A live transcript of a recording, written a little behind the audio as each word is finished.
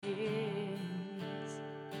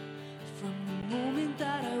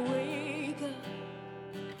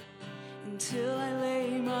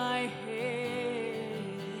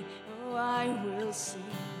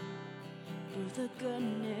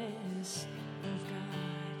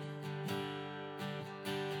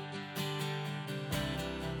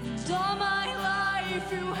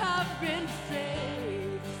life you have been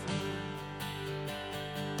faithful.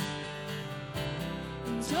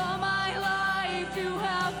 And all my life you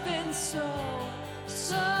have been so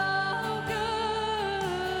good.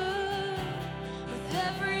 With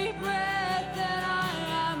every breath that I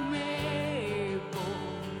am able,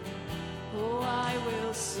 oh, I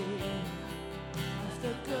will sing of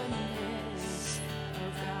the goodness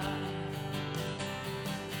of God.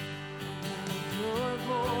 Your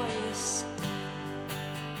voice,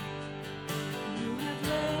 you have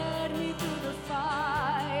led me through the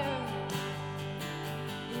fire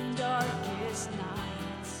in darkest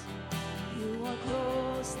nights. You are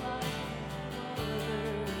close like no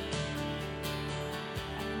other.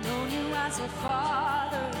 I've known you as a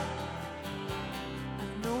father,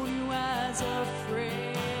 I've known you as a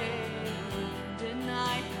friend, and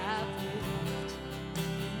I have lived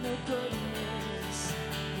in the goodness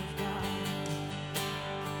of God.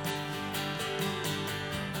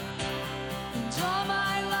 And all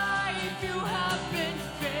my life you have been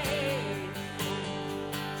faithful.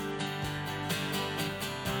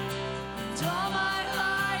 And all my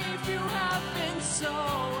life you have been so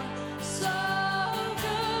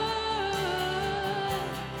good.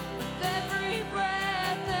 With every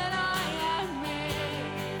breath that I am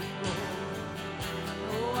able,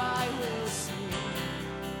 oh, I will sing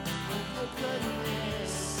of the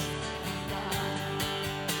goodness of God.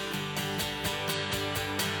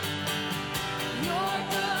 Your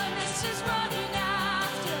goodness is running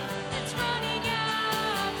after, it's running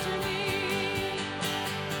after me.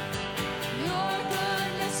 Your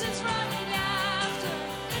goodness is running after,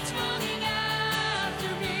 it's running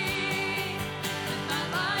after me. With my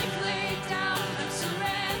life laid down, I'm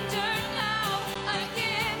surrendered now. I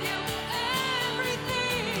give you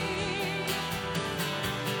everything.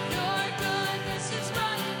 Your goodness is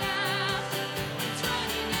running after, it's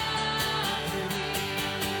running after me.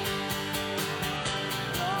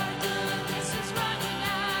 Your goodness is running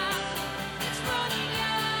after, it's running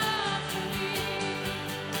after me.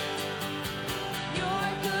 Your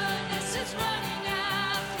goodness is running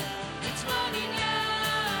after, it's running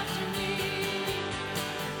after me.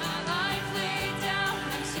 My life laid down,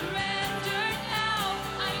 I'm surrendered now.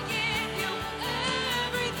 I give you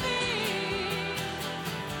everything.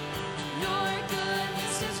 Your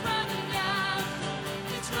goodness is running after,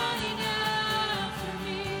 it's running after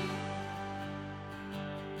me.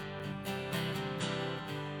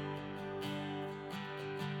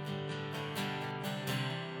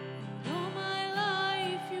 All my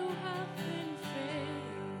life you have been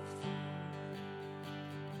faithful.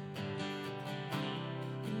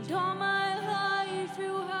 And all my life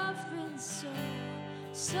you have been so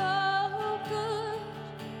good.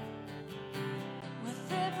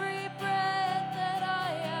 With every breath that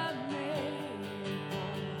I am able,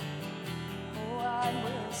 oh, I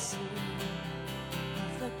will sing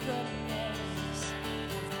of the goodness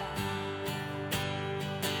of God.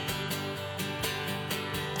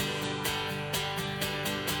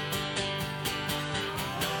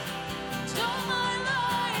 And all my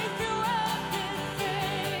life you have been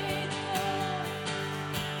faithful.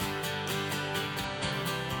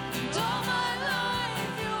 And all my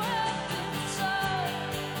life you have been so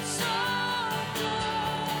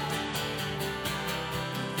good.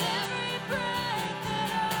 With every breath that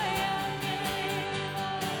I am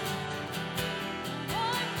able,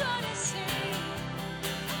 I'm gonna sing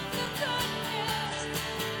the goodness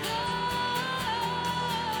of God.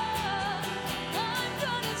 I'm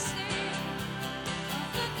gonna sing of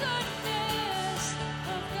the goodness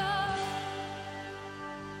of God.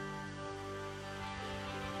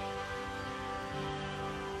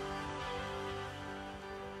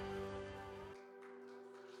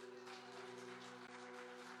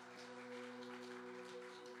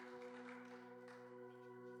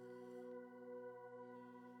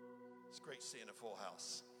 It's great seeing a full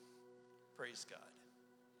house. Praise God.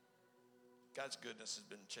 God's goodness has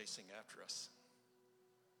been chasing after us.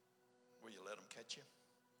 Will you let him catch you?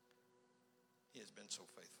 He has been so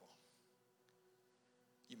faithful.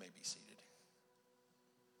 You may be seated.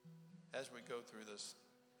 As we go through this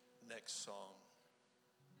next song,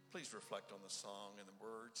 please reflect on the song and the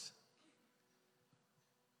words.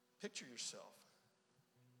 Picture yourself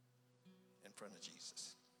in front of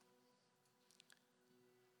Jesus.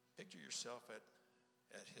 Picture yourself at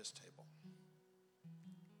his table.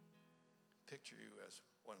 Picture you as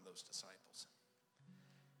one of those disciples.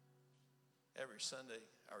 Every Sunday,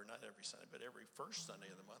 or not every Sunday, but every first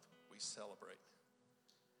Sunday of the month, we celebrate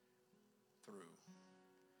through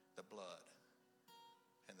the blood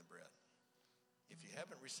and the bread. If you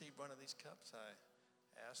haven't received one of these cups, I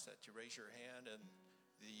ask that you raise your hand, and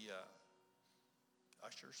the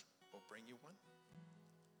ushers will bring you one.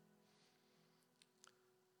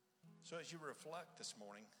 So as you reflect this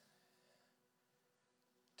morning,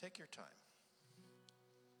 take your time.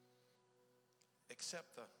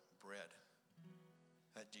 Accept the bread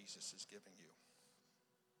that Jesus is giving you.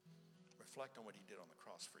 Reflect on what he did on the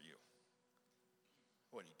cross for you,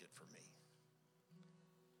 what he did for me,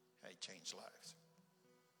 how he changed lives.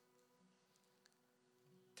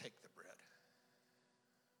 Take the bread.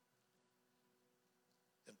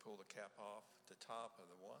 Then pull the cap off the top of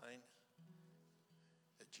the wine,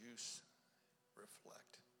 the juice.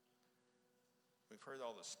 Reflect. We've heard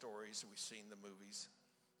all the stories, we've seen the movies.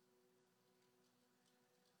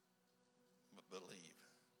 But believe.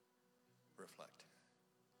 Reflect.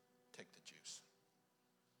 Take the juice.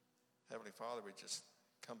 Heavenly Father, we just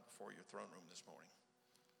come before your throne room this morning.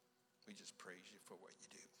 We just praise you for what you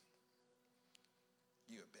do.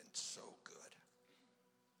 You have been so good.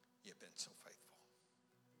 You've been so faithful.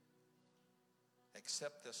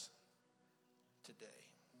 Accept this today,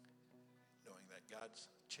 knowing that God's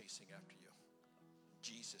chasing after you.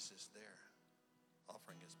 Jesus is there,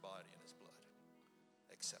 offering his body and his blood.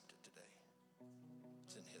 Accept it today.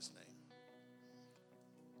 It's in his name.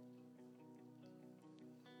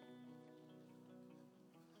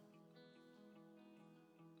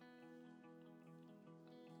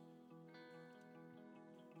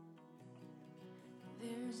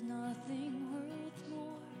 There's nothing worth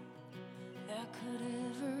more that could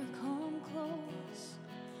ever come close.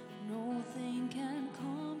 Nothing can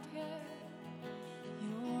compare.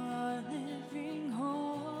 You're our living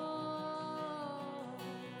hope.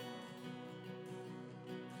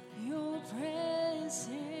 Your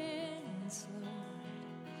presence, Lord.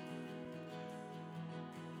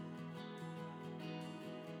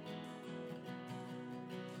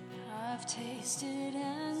 I've tasted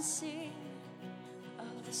and seen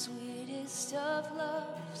of the sweetest of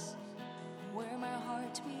loves, where my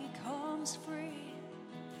heart becomes free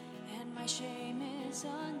and my shame is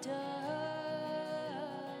undone.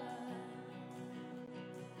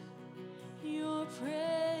 Your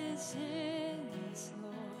presence,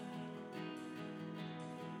 Lord.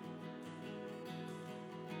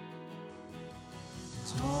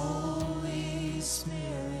 Holy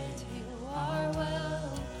Spirit, you are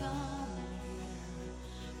welcome here.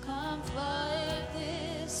 Come flood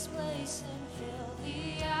this place and fill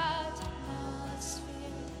the atmosphere.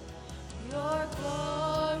 Your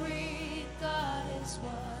glory, God, is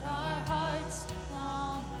what our hearts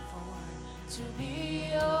long for. To be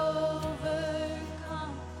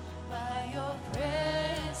overcome by your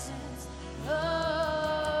presence, Lord.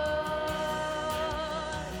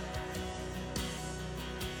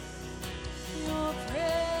 Your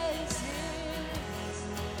presence,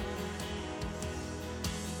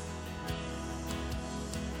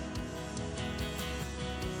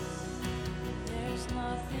 there's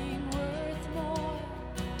nothing worth more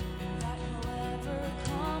that will ever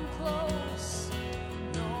come close.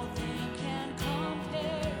 Nothing can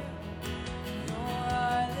compare. You're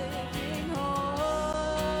our living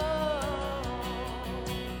hope.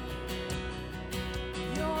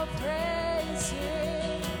 Your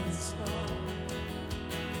presence, Lord.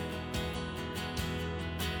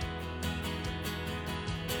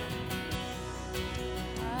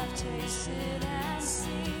 I've tasted and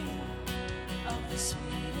seen of the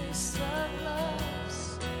sweetest of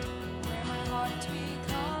loves, where my heart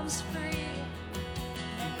becomes free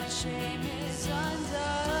and my shame is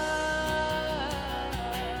undone.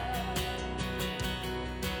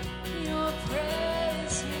 Your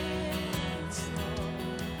presence,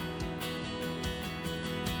 Lord.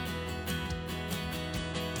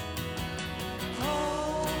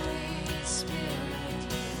 Holy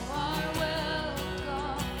Spirit, you are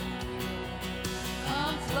welcome here.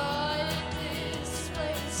 Come flood this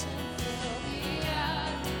place and fill the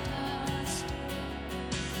atmosphere.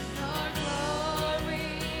 Your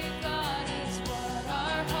glory, God, is what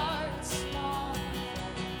our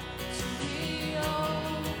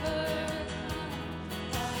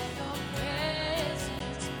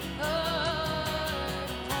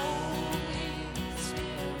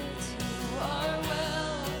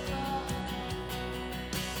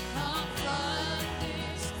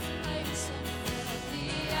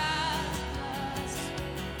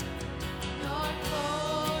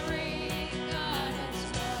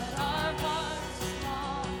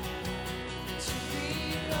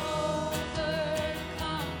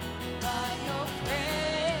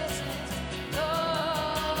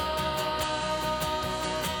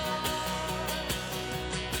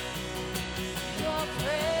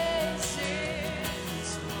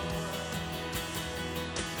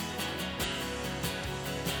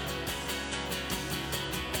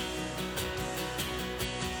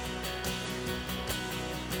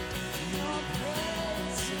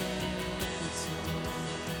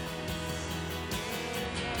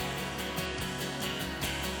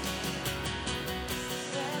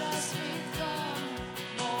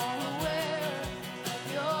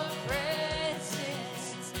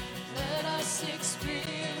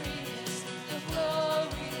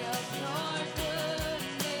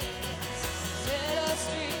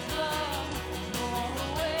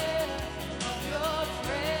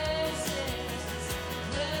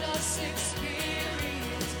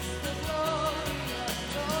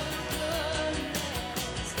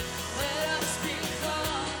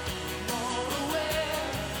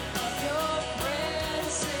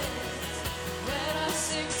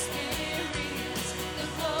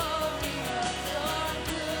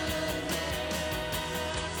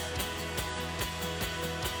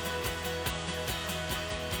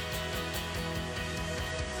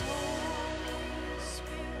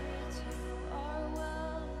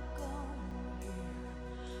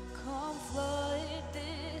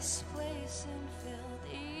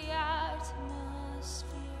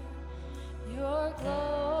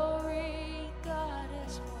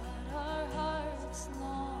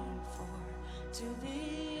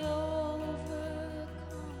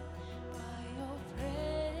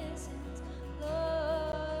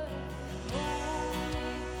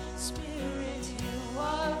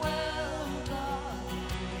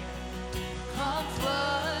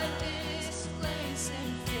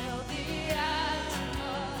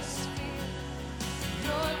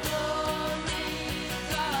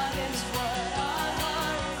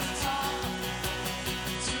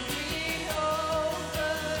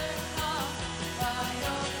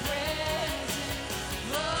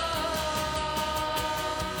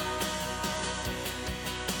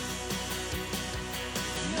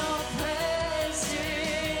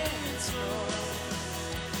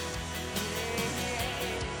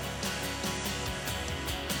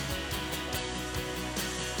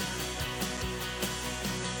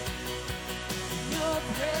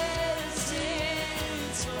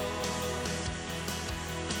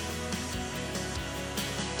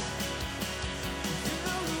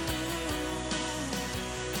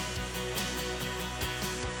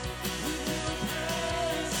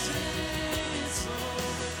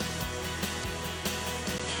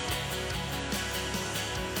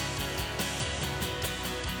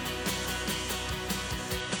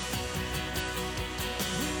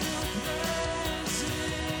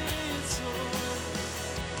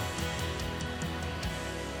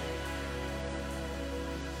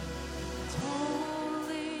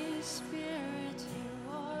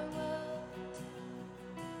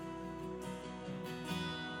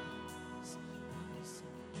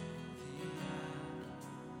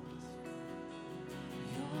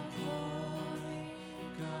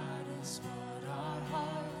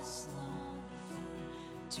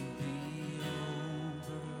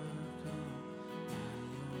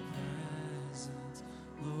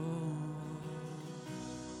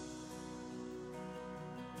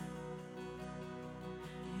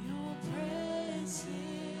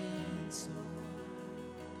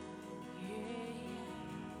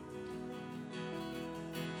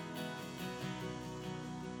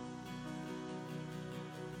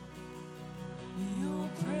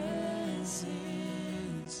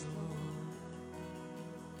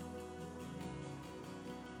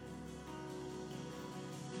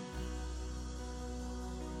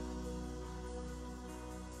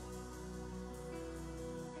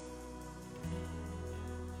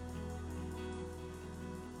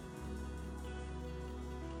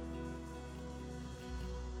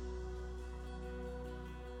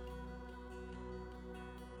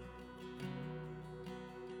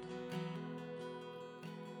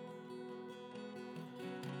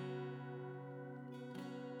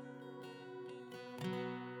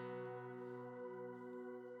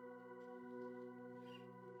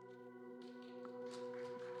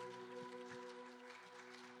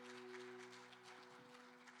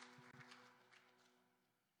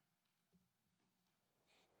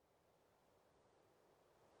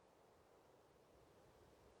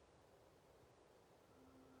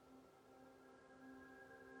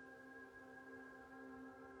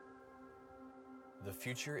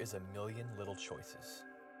future is a million little choices.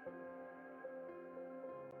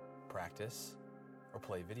 Practice or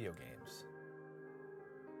play video games.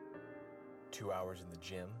 2 hours in the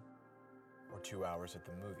gym or 2 hours at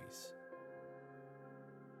the movies.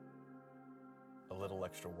 A little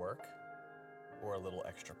extra work or a little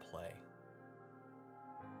extra play.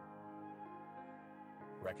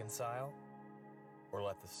 Reconcile or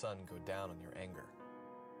let the sun go down on your anger.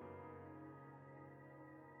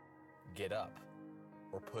 Get up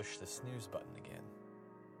or push the snooze button again.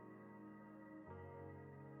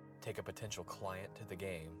 Take a potential client to the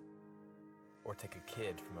game or take a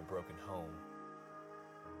kid from a broken home.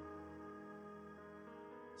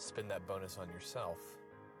 Spend that bonus on yourself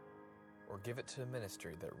or give it to a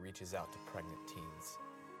ministry that reaches out to pregnant teens.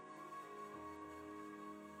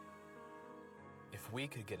 If we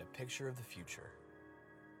could get a picture of the future,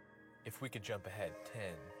 if we could jump ahead 10,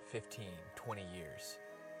 15, 20 years,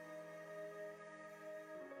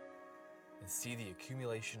 and see the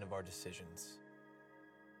accumulation of our decisions,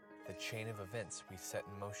 the chain of events we set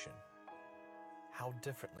in motion, how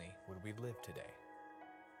differently would we live today?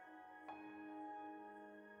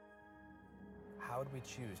 How would we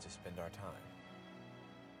choose to spend our time?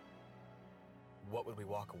 What would we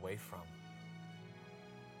walk away from?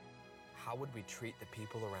 How would we treat the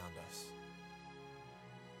people around us?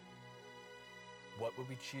 What would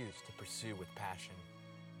we choose to pursue with passion?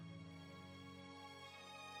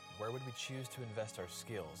 Where would we choose to invest our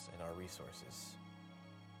skills and our resources?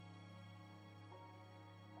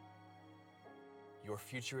 Your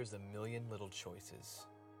future is a million little choices,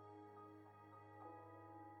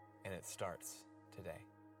 and it starts today.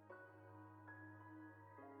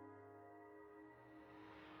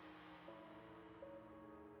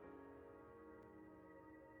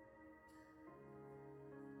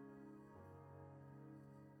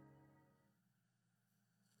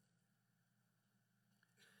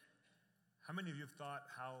 How many of you have thought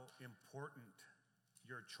how important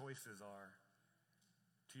your choices are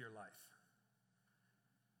to your life?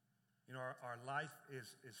 You know, our life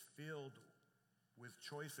is filled with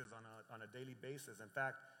choices on a daily basis. In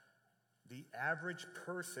fact, the average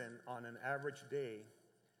person on an average day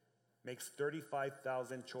makes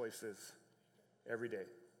 35,000 choices every day.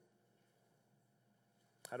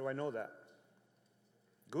 How do I know that?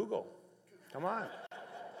 Google. Come on.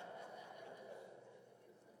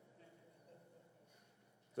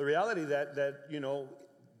 The reality that you know,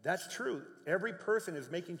 that's true. Every person is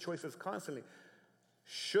making choices constantly.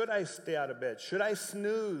 Should I stay out of bed? Should I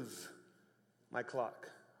snooze my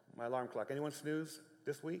alarm clock? Anyone snooze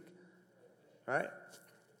this week? All right.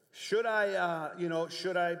 Should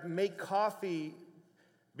I make coffee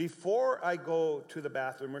before I go to the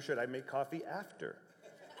bathroom, or should I make coffee after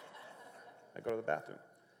I go to the bathroom?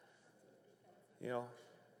 You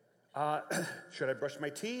know, should I brush my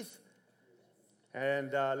teeth?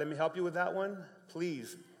 And let me help you with that one.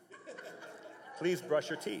 Please brush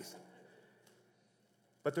your teeth.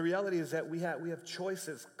 But the reality is that we have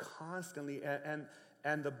choices constantly.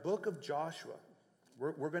 And the book of Joshua,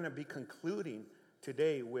 we're going to be concluding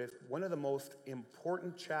today with one of the most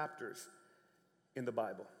important chapters in the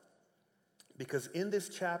Bible. Because in this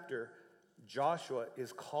chapter, Joshua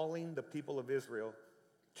is calling the people of Israel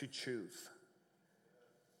to choose.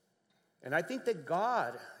 And I think that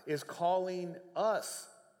God is calling us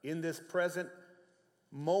in this present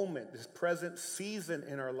moment, this present season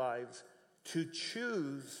in our lives, to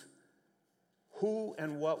choose who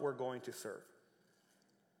and what we're going to serve.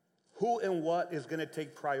 Who and what is going to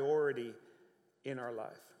take priority in our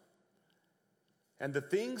life. And the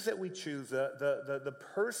things that we choose, the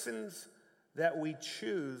persons that we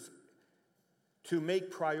choose to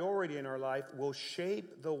make priority in our life will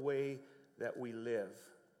shape the way that we live.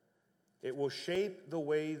 It will shape the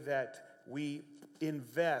way that we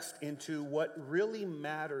invest into what really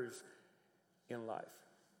matters in life.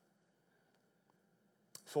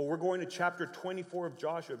 So we're going to chapter 24 of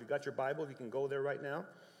Joshua. If you got your Bible, you can go there right now.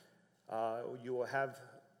 You will have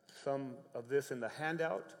some of this in the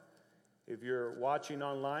handout. If you're watching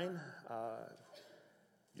online,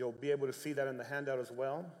 you'll be able to see that in the handout as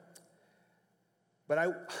well.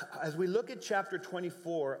 But as we look at chapter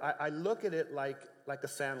 24, I look at it like a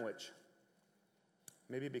sandwich.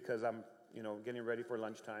 Maybe because I'm, getting ready for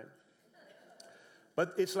lunchtime.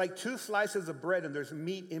 But it's like two slices of bread and there's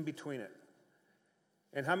meat in between it.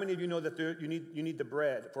 And how many of you know that you need the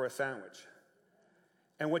bread for a sandwich?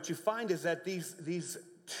 And what you find is that these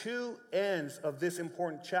two ends of this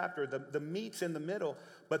important chapter, the meat's in the middle,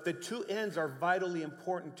 but the two ends are vitally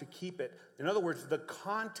important to keep it. In other words, the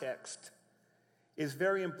context is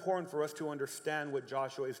very important for us to understand what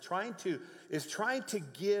Joshua is trying to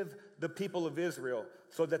give the people of Israel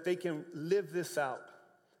so that they can live this out.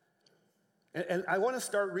 And I want to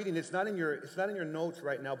start reading. It's not in your notes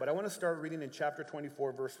right now, but I want to start reading in chapter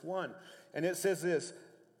 24, verse 1. And it says this,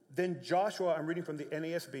 then Joshua, I'm reading from the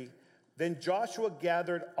NASB, then Joshua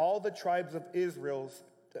gathered all the tribes of Israel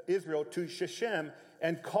to Shechem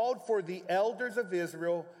and called for the elders of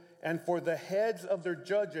Israel and for the heads of their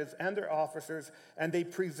judges and their officers, and they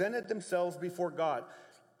presented themselves before God.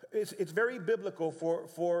 It's very biblical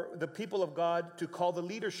for the people of God to call the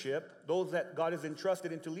leadership, those that God has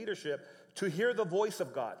entrusted into leadership, to hear the voice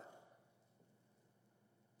of God,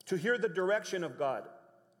 to hear the direction of God.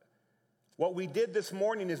 What we did this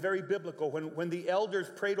morning is very biblical. When the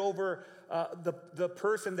elders prayed over the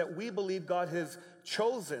person that we believe God has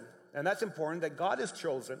chosen, and that's important, that God has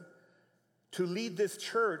chosen to lead this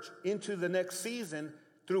church into the next season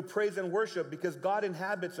through praise and worship, because God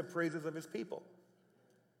inhabits the praises of his people.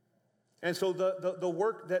 And so the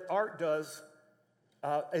work that Art does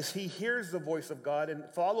as he hears the voice of God and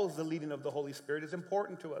follows the leading of the Holy Spirit is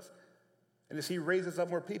important to us. And as he raises up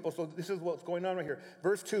more people. So this is what's going on right here.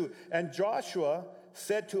 Verse 2, and Joshua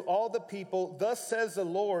said to all the people, thus says the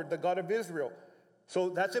Lord, the God of Israel. So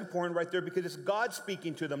that's important right there, because it's God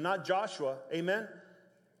speaking to them, not Joshua. Amen?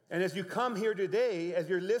 And as you come here today, as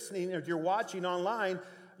you're listening, as you're watching online,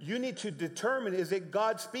 you need to determine, is it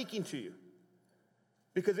God speaking to you?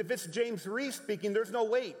 Because if it's James Reese speaking, there's no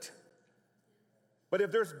weight. But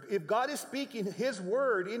if God is speaking his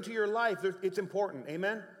word into your life, it's important.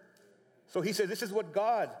 Amen? So he said, this is what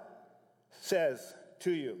God says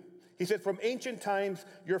to you. He said, from ancient times,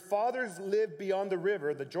 your fathers lived beyond the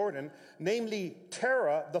river, the Jordan, namely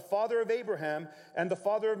Terah, the father of Abraham, and the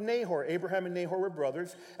father of Nahor. Abraham and Nahor were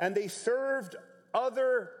brothers. And they served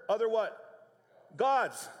other what?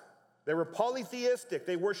 Gods. They were polytheistic.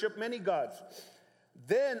 They worshiped many gods.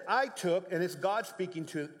 Then I took, and it's God speaking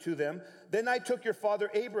to them, then I took your father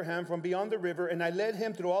Abraham from beyond the river, and I led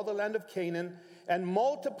him through all the land of Canaan, and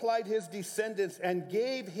multiplied his descendants, and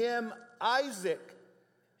gave him Isaac.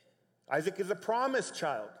 Isaac is a promised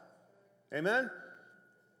child. Amen?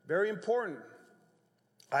 Very important.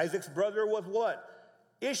 Isaac's brother was what?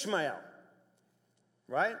 Ishmael.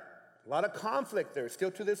 Right? A lot of conflict there,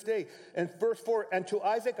 still to this day. And verse 4, and to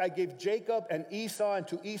Isaac I gave Jacob and Esau, and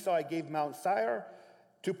to Esau I gave Mount Seir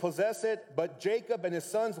to possess it. But Jacob and his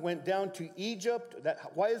sons went down to Egypt.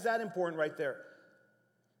 Why is that important right there?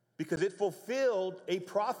 Because it fulfilled a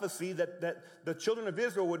prophecy that the children of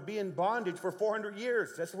Israel would be in bondage for 400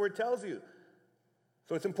 years. That's what it tells you.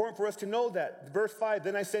 So it's important for us to know that. Verse 5,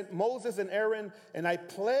 then I sent Moses and Aaron, and I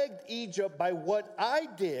plagued Egypt by what I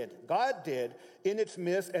did, God did, in its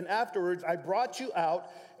midst. And afterwards I brought you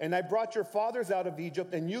out, and I brought your fathers out of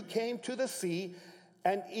Egypt, and you came to the sea,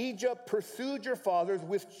 and Egypt pursued your fathers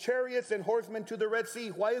with chariots and horsemen to the Red Sea.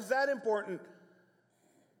 Why is that important?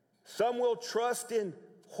 Some will trust in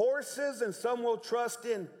horses and some will trust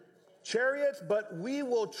in chariots, but we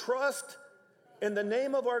will trust in the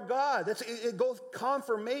name of our God. It goes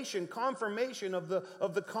confirmation of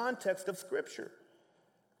the context of Scripture.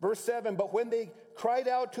 Verse 7, but when they cried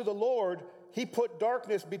out to the Lord, he put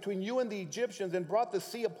darkness between you and the Egyptians and brought the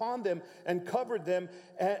sea upon them and covered them.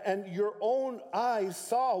 And your own eyes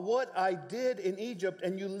saw what I did in Egypt,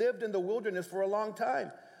 and you lived in the wilderness for a long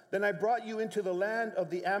time. Then I brought you into the land of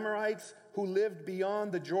the Amorites who lived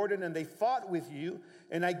beyond the Jordan, and they fought with you,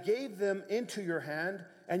 and I gave them into your hand,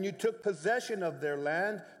 and you took possession of their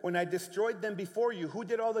land when I destroyed them before you. Who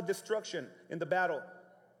did all the destruction in the battle?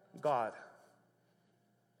 God.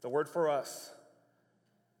 The word for us.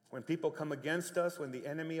 When people come against us, when the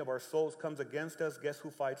enemy of our souls comes against us, guess who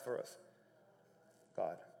fights for us?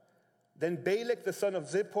 God. Then Balak, the son of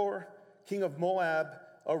Zippor, king of Moab,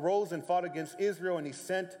 arose and fought against Israel, and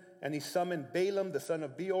he summoned Balaam, the son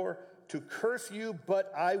of Beor, to curse you,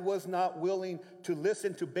 but I was not willing to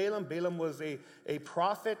listen to Balaam. Balaam was a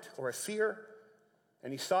prophet or a seer,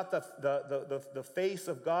 and he sought the face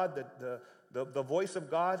of God, the voice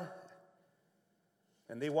of God,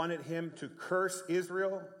 and they wanted him to curse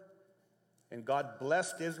Israel, and God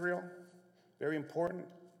blessed Israel. Very important.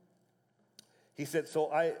 He said,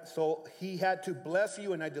 so he had to bless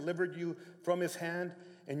you, and I delivered you from his hand,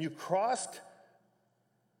 and you crossed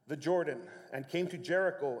the Jordan and came to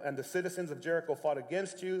Jericho, and the citizens of Jericho fought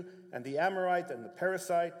against you, and the Amorite and the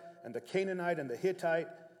Perizzite and the Canaanite and the Hittite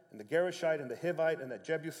and the Gereshite and the Hivite and the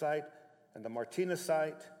Jebusite and the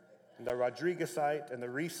Martinezite and the Rodriguezite and the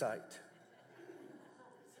Resite.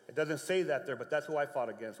 It doesn't say that there, but that's who I fought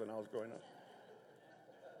against when I was growing up.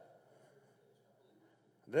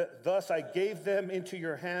 Thus I gave them into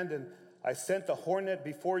your hand, and I sent the hornet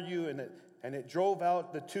before you, and it drove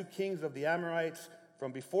out the two kings of the Amorites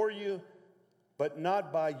from before you, but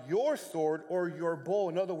not by your sword or your bow.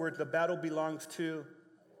 In other words, the battle belongs to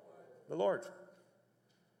the Lord.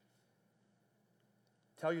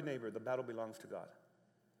 Tell your neighbor, the battle belongs to God.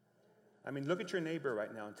 I mean, look at your neighbor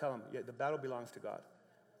right now and tell him, yeah, the battle belongs to God.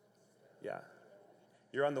 Yeah.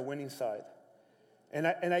 You're on the winning side. And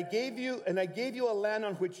I gave you a land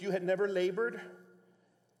on which you had never labored,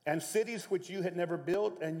 and cities which you had never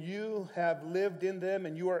built, and you have lived in them,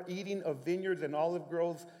 and you are eating of vineyards and olive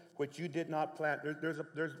groves which you did not plant.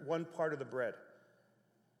 There's one part of the bread.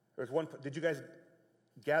 Did you guys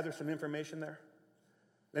gather some information there?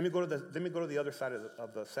 Let me go to the other side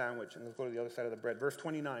of the sandwich, and let's go to the other side of the bread. Verse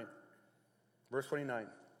 29. Verse 29.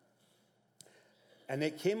 And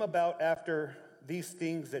it came about after these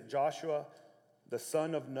things that Joshua, the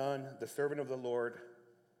son of Nun, the servant of the Lord,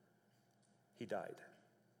 he died,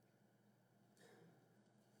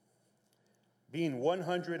 being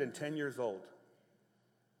 110 years old.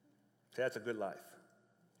 So that's a good life.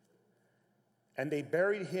 And they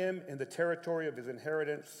buried him in the territory of his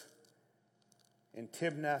inheritance, in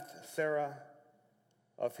Timnath-serah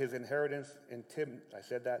of his inheritance,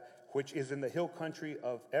 which is in the hill country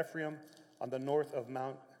of Ephraim, on the north of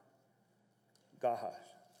Mount Gahash.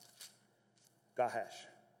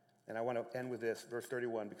 And I want to end with this, verse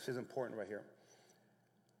 31, because it's important right here.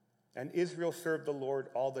 And Israel served the Lord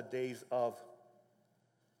all the days of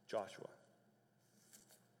Joshua.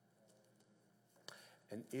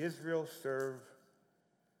 And Israel served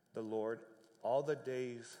the Lord all the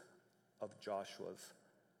days of Joshua's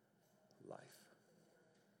life.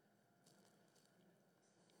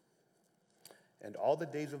 And all the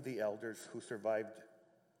days of the elders who survived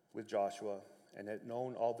with Joshua and had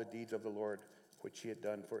known all the deeds of the Lord which he had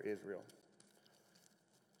done for Israel.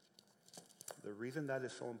 The reason that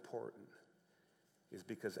is so important is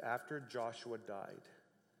because after Joshua died,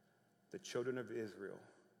 the children of Israel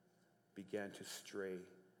began to stray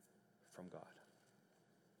from God.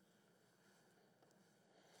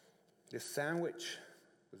 This sandwich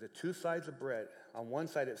with the two sides of bread, on one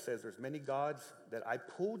side it says, there's many gods that I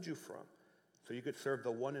pulled you from, so you could serve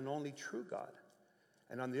the one and only true God.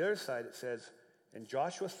 And on the other side it says, and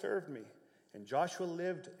Joshua served me, and Joshua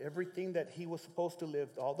lived everything that he was supposed to live,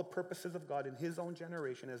 all the purposes of God in his own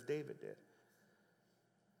generation as David did.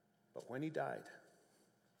 But when he died,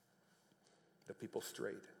 the people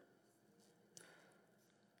strayed.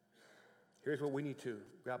 Here's what we need to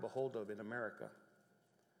grab a hold of in America.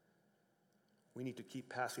 We need to keep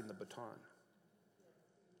passing the baton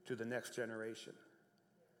to the next generation.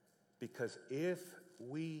 Because if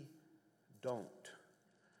we don't,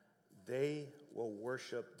 they will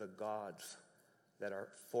worship the gods that our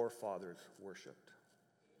forefathers worshiped.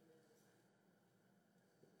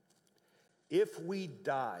 If we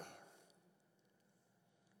die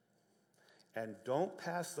and don't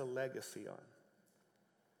pass the legacy on,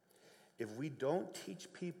 if we don't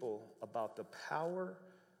teach people about the power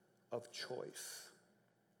of choice,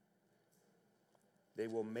 they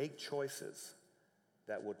will make choices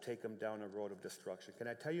that will take them down a road of destruction. Can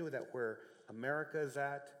I tell you that where America is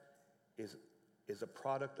at is a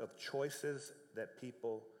product of choices that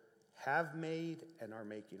people have made and are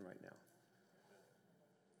making right now.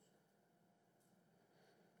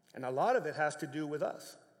 And a lot of it has to do with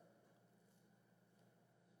us.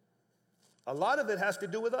 A lot of it has to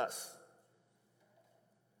do with us.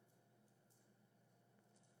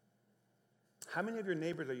 How many of your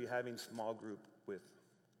neighbors are you having small group with,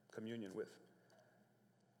 communion with?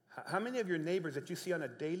 How many of your neighbors that you see on a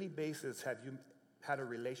daily basis have you had a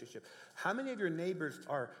relationship? How many of your neighbors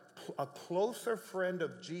are a closer friend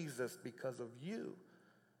of Jesus because of you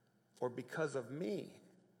or because of me?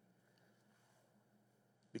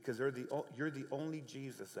 Because you're the only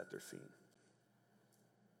Jesus that they're seeing.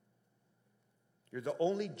 You're the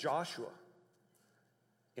only Joshua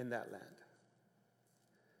in that land.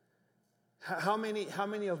 How many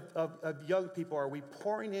of young people are we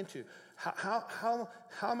pouring into?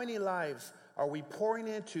 How many lives are we pouring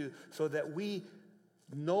into so that we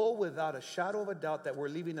know without a shadow of a doubt that we're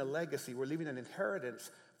leaving a legacy, we're leaving an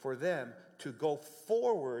inheritance for them to go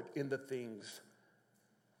forward in the things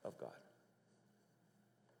of God?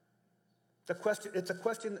 It's a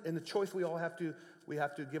question and a choice we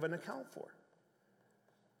have to give an account for.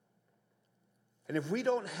 And if we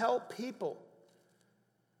don't help people,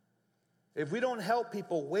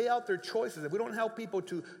 weigh out their choices, if we don't help people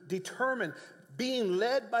to determine being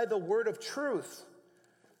led by the word of truth,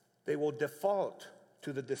 they will default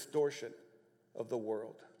to the distortion of the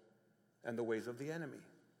world and the ways of the enemy.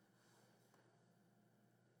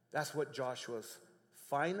 That's what Joshua's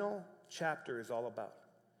final chapter is all about.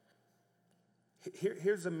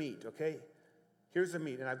 Here's the meat, okay? Here's the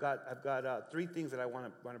meat, and I've got 3 things that I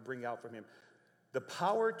want to bring out from him. The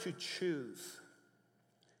power to choose.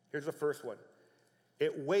 Here's the first one.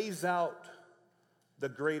 It weighs out the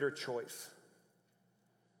greater choice.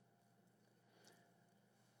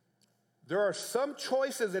 There are some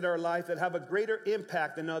choices in our life that have a greater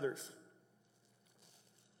impact than others.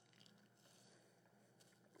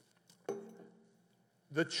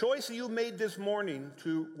 The choice you made this morning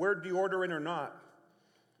to wear deodorant or not,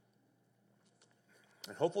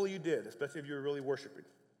 and hopefully you did, especially if you were really worshiping.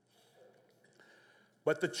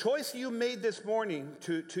 But the choice you made this morning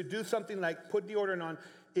to do something like put deodorant on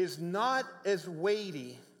is not as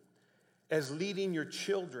weighty as leading your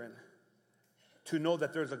children to know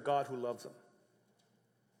that there's a God who loves them.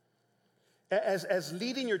 As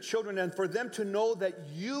leading your children and for them to know that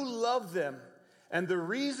you love them, and the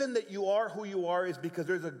reason that you are who you are is because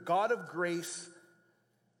there's a God of grace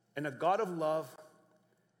and a God of love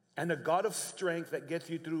and a God of strength that gets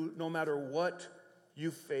you through no matter what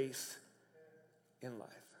you face in life.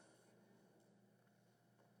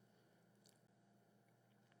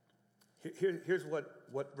 Here's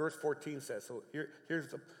what verse 14 says. So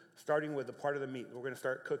here's starting with the part of the meat. We're going to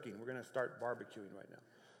start cooking. We're going to start barbecuing right now.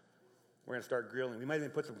 We're going to start grilling. We might even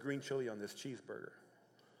put some green chili on this cheeseburger.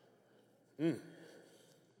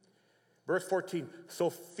 Verse 14, so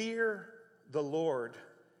fear the Lord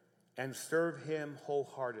and serve him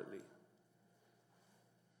wholeheartedly.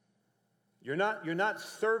 You're not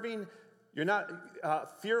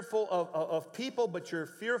fearful of people, but you're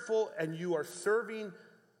fearful and you are serving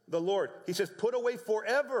the Lord. He says, put away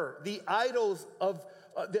forever the idols of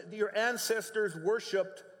that your ancestors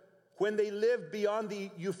worshipped when they lived beyond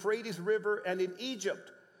the Euphrates River and in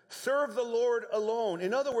Egypt. Serve the Lord alone.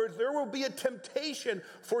 In other words, there will be a temptation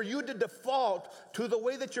for you to default to the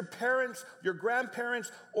way that your parents, your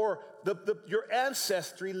grandparents, or your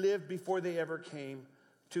ancestry lived before they ever came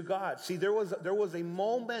to God. See, there was a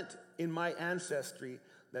moment in my ancestry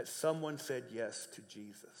that someone said yes to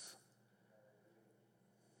Jesus.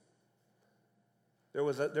 There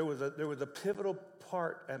was a pivotal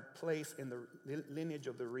part and place in the lineage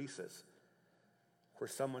of the Reeses where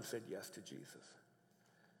someone said yes to Jesus.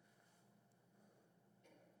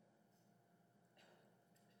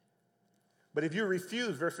 But if you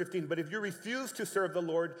refuse, verse 15, but if you refuse to serve the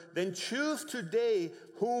Lord, then choose today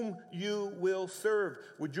whom you will serve.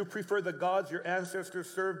 Would you prefer the gods your ancestors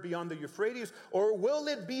served beyond the Euphrates, or will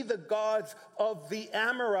it be the gods of the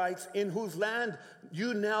Amorites in whose land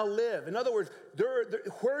you now live? In other words,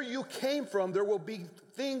 where you came from, there will be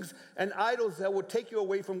things and idols that will take you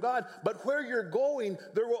away from God. But where you're going,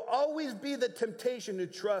 there will always be the temptation to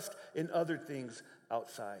trust in other things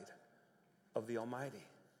outside of the Almighty.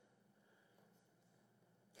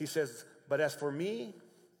 He says, but as for me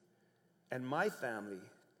and my family,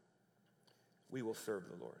 we will serve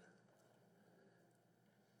the Lord.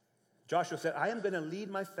 Joshua said, I am going to lead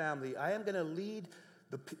my family. I am going to lead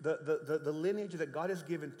the lineage that God has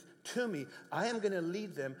given to me. I am going to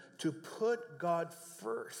lead them to put God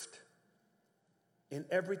first in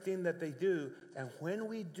everything that they do. And when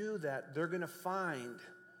we do that, they're going to find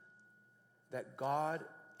that God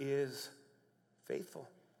is faithful.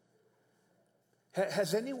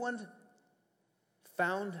 Has anyone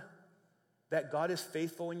found that God is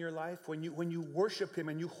faithful in your life? When you worship him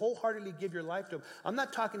and you wholeheartedly give your life to him. I'm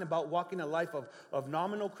not talking about walking a life of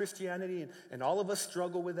nominal Christianity, and all of us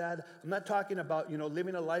struggle with that. I'm not talking about,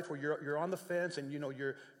 living a life where you're on the fence and,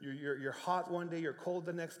 you're hot one day, you're cold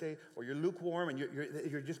the next day, or you're lukewarm and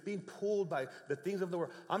you're just being pulled by the things of the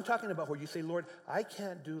world. I'm talking about where you say, Lord, I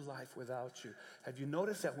can't do life without you. Have you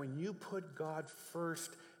noticed that when you put God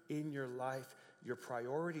first in your life, your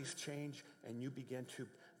priorities change and you begin to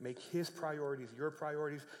make his priorities your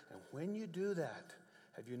priorities? And when you do that,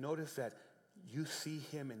 have you noticed that you see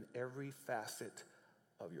him in every facet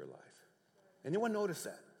of your life? Anyone notice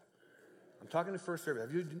that? I'm talking to First Service.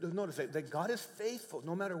 Have you noticed that God is faithful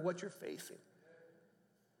no matter what you're facing?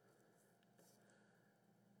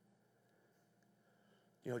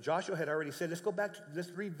 Joshua had already said,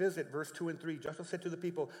 let's revisit verse 2 and 3. Joshua said to the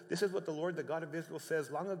people, this is what the Lord, the God of Israel, says.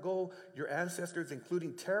 Long ago, your ancestors,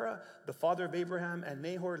 including Terah, the father of Abraham, and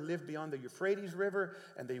Nahor, lived beyond the Euphrates River,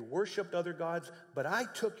 and they worshipped other gods. But I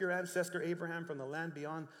took your ancestor Abraham from the land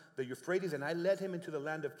beyond the Euphrates, and I led him into the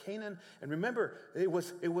land of Canaan. And remember, it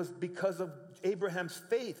was because of Abraham's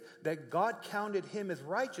faith that God counted him as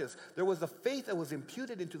righteous. There was a faith that was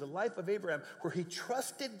imputed into the life of Abraham where he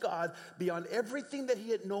trusted God beyond everything that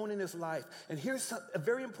he had known in his life. And here's a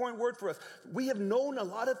very important word for us. We have known a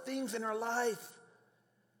lot of things in our life.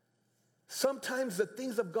 Sometimes the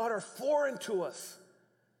things of God are foreign to us.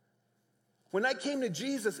 When I came to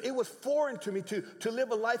Jesus, it was foreign to me to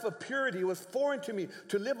live a life of purity. It was foreign to me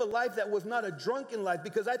to live a life that was not a drunken life,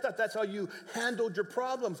 because I thought that's how you handled your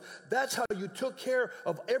problems. That's how you took care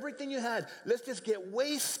of everything you had. Let's just get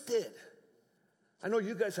wasted. I know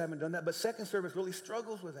you guys haven't done that, but second service really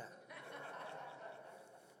struggles with that.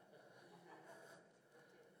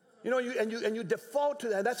 You know, you default to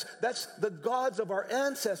that. That's the gods of our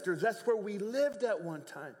ancestors. That's where we lived at one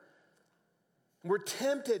time. We're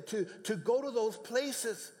tempted to go to those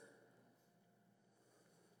places.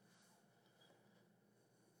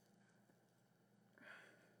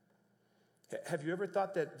 Have you ever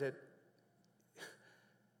thought that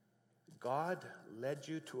God led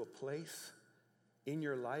you to a place in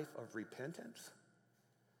your life of repentance?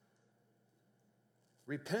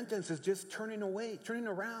 Repentance is just turning away, turning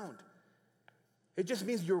around. It just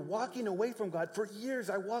means you're walking away from God. For years,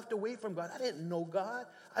 I walked away from God. I didn't know God.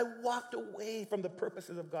 I walked away from the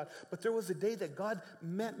purposes of God. But there was a day that God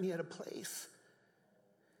met me at a place.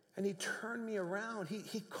 And he turned me around.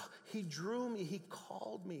 He drew me. He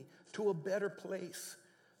called me to a better place,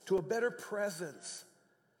 to a better presence.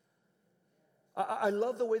 I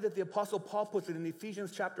love the way that the Apostle Paul puts it in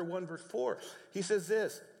Ephesians chapter 1, verse 4. He says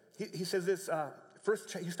this. He says this.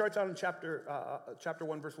 First, he starts out in chapter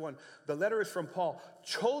 1, verse 1. The letter is from Paul,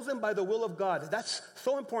 chosen by the will of God. That's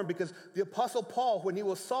so important because the Apostle Paul, when he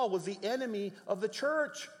was Saul, was the enemy of the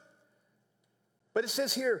church. But it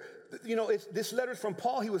says here, you know, this letter is from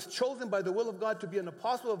Paul. He was chosen by the will of God to be an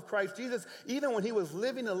apostle of Christ Jesus, even when he was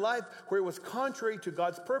living a life where it was contrary to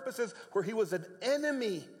God's purposes, where he was an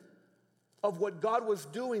enemy of what God was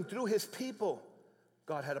doing through his people.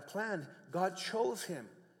 God had a plan. God chose him.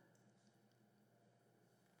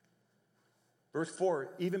 Verse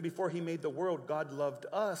 4, even before he made the world, God loved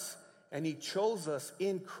us, and he chose us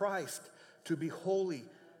in Christ to be holy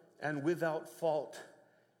and without fault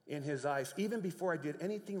in his eyes. Even before I did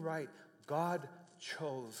anything right, God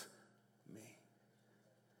chose me.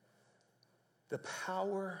 The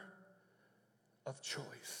power of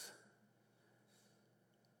choice.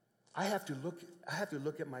 I have to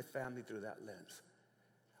look at my family through that lens.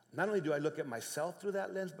 Not only do I look at myself through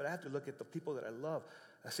that lens, but I have to look at the people that I love.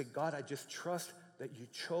 I say, God, I just trust that you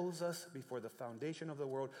chose us before the foundation of the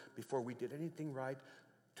world, before we did anything right,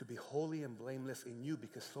 to be holy and blameless in you,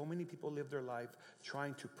 because so many people live their life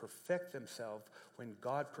trying to perfect themselves when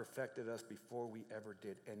God perfected us before we ever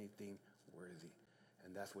did anything worthy.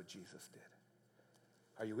 And that's what Jesus did.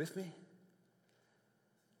 Are you with me?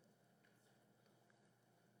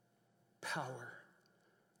 Power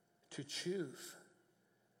to choose.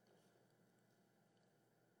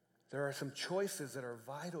 There are some choices that are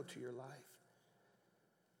vital to your life.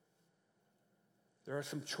 There are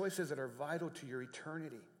some choices that are vital to your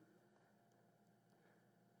eternity.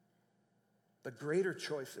 The greater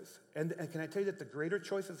choices. And can I tell you that the greater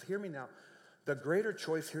choices, hear me now, the greater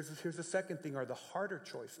choice, here's the second thing, are the harder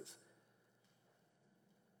choices.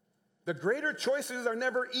 The greater choices are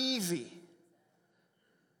never easy.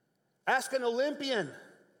 Ask an Olympian.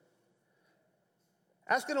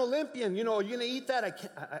 Ask an Olympian, you know, are you going to eat that?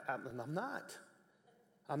 I'm not.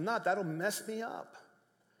 I'm not. That'll mess me up.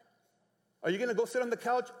 Are you going to go sit on the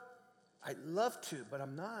couch? I'd love to, but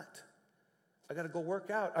I'm not. I got to go work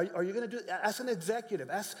out. Are you going to do? Ask an executive.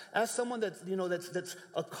 Ask someone that's, you know, that's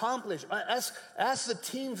accomplished. Ask the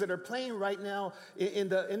teams that are playing right now in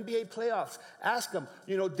the NBA playoffs. Ask them,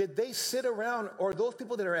 you know, did they sit around, or those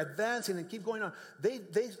people that are advancing and keep going on? They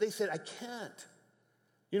said, I can't.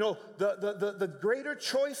 You know, the greater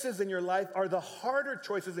choices in your life are the harder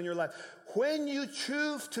choices in your life. When you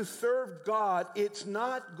choose to serve God, it's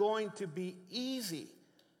not going to be easy.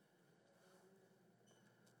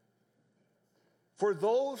 For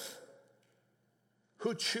those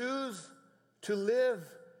who choose to live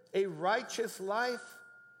a righteous life,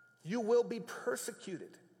 you will be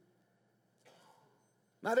persecuted.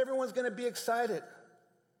 Not everyone's going to be excited.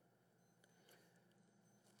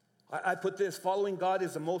 I put this, following God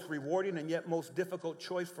is the most rewarding and yet most difficult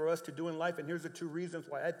choice for us to do in life, and here's the two reasons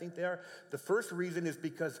why I think they are. The first reason is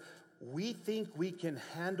because we think we can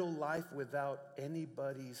handle life without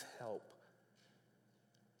anybody's help.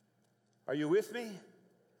 Are you with me?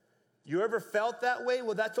 You ever felt that way?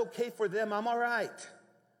 Well, that's okay for them. I'm all right.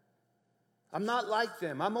 I'm not like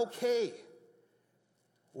them. I'm okay.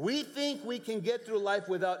 We think we can get through life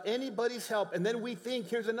without anybody's help. And then we think,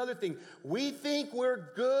 here's another thing, we think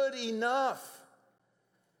we're good enough.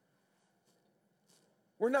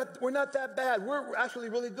 We're not that bad. We're actually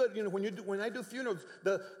really good. You know, when I do funerals,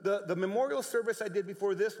 the memorial service I did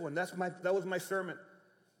before this one, that was my sermon.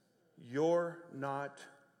 You're not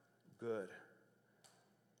good.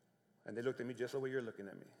 And they looked at me just the way you're looking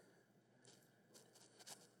at me.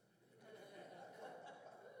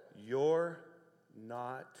 You're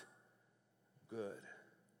not good.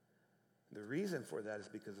 The reason for that is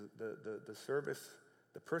because the service,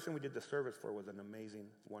 the person we did the service for was an amazing,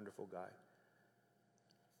 wonderful guy.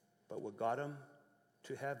 But what got him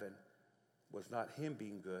to heaven was not him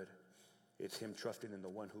being good. It's him trusting in the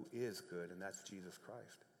one who is good, and that's Jesus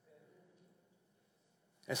Christ.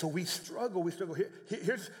 And so we struggle.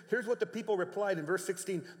 Here's what the people replied in verse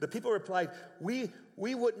 16. The people replied, we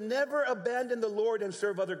would never abandon the Lord and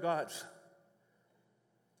serve other gods.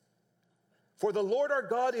 For the Lord our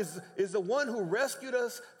God is the one who rescued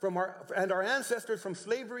us from our ancestors from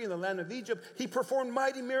slavery in the land of Egypt. He performed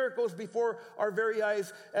mighty miracles before our very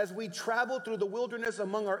eyes. As we traveled through the wilderness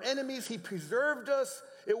among our enemies, he preserved us.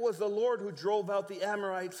 It was the Lord who drove out the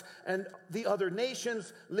Amorites and the other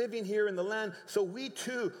nations living here in the land. So we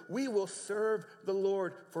too, we will serve the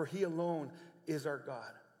Lord, for he alone is our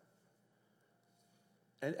God.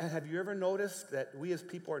 And have you ever noticed that we as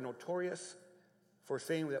people are notorious for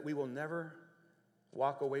saying that we will never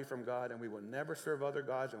walk away from God and we will never serve other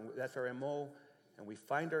gods, and that's our MO. And we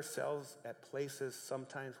find ourselves at places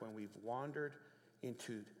sometimes when we've wandered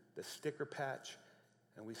into the sticker patch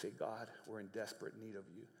and we say, God, we're in desperate need of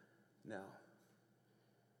you now.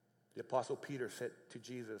 The Apostle Peter said to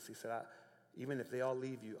Jesus, he said, even if they all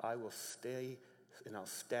leave you, I will stay and I'll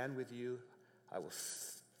stand with you. I will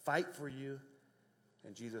fight for you.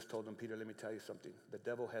 And Jesus told him, Peter, let me tell you something. The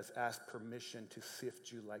devil has asked permission to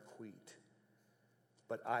sift you like wheat.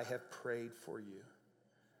 But I have prayed for you.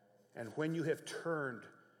 And when you have turned,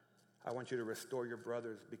 I want you to restore your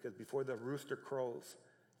brothers, because before the rooster crows,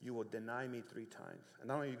 you will deny me 3 times. And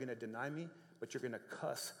not only are you going to deny me, but you're going to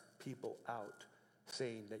cuss people out,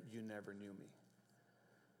 saying that you never knew me.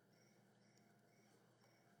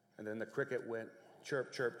 And then the cricket went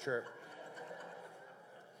chirp, chirp, chirp.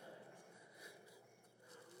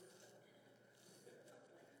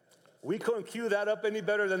 We couldn't cue that up any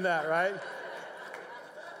better than that, right?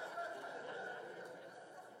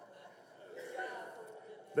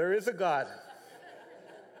 There is a God.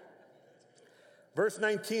 Verse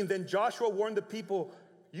 19, then Joshua warned the people,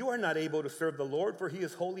 you are not able to serve the Lord, for he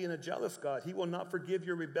is holy and a jealous God. He will not forgive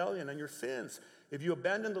your rebellion and your sins. If you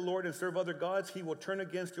abandon the Lord and serve other gods, he will turn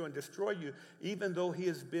against you and destroy you, even though he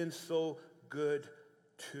has been so good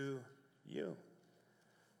to you.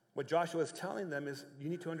 What Joshua is telling them is you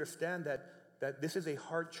need to understand that this is a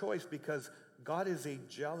hard choice, because God is a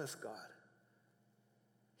jealous God.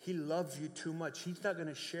 He loves you too much. He's not going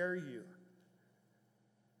to share you.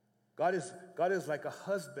 God is like a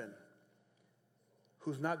husband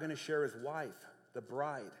who's not going to share his wife, the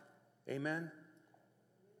bride. Amen?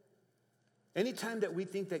 Anytime that we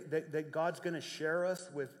think that God's going to share us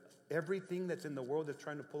with everything that's in the world that's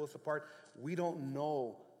trying to pull us apart, we don't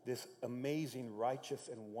know this amazing, righteous,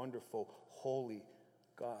 and wonderful, holy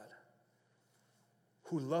God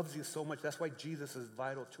who loves you so much. That's why Jesus is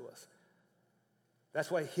vital to us. That's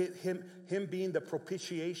why him being the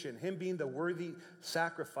propitiation, him being the worthy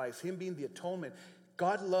sacrifice, him being the atonement.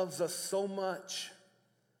 God loves us so much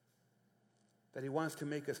that he wants to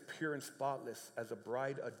make us pure and spotless as a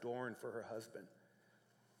bride adorned for her husband.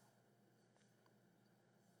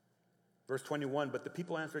 Verse 21, but the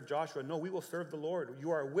people answered Joshua, no, we will serve the Lord.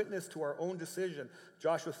 You are a witness to our own decision.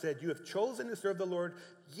 Joshua said, you have chosen to serve the Lord.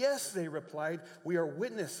 Yes, they replied, we are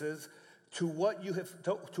witnesses to what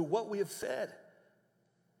we have said.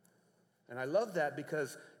 And I love that,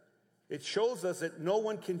 because it shows us that no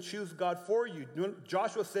one can choose God for you.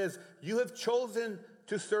 Joshua says, you have chosen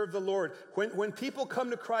to serve the Lord. When people come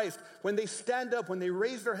to Christ, when they stand up, when they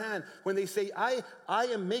raise their hand, when they say, I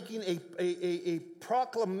am making a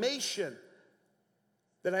proclamation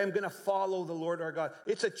that I am going to follow the Lord our God.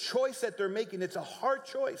 It's a choice that they're making. It's a hard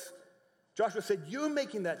choice. Joshua said, you're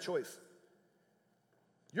making that choice.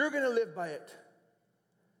 You're going to live by it.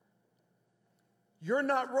 You're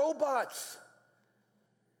not robots.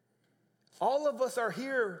 All of us are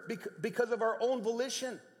here because of our own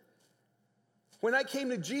volition. When I came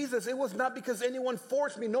to Jesus, it was not because anyone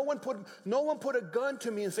forced me. No one put a gun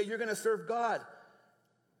to me and said, you're going to serve God.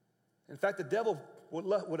 In fact, the devil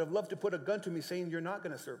would have loved to put a gun to me saying, you're not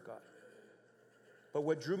going to serve God. But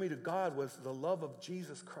what drew me to God was the love of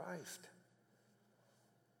Jesus Christ.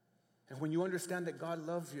 And when you understand that God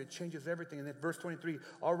loves you, it changes everything. And then verse 23,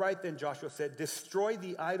 all right then, Joshua said, destroy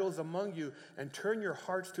the idols among you and turn your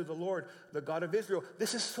hearts to the Lord, the God of Israel.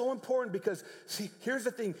 This is so important because, see, here's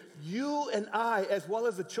the thing. You and I, as well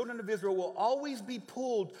as the children of Israel, will always be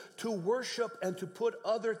pulled to worship and to put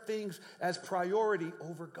other things as priority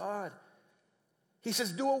over God. He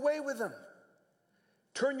says, do away with them.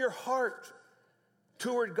 Turn your heart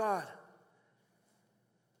toward God.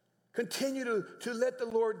 Continue to let the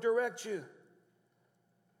Lord direct you.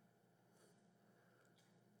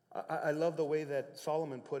 I love the way that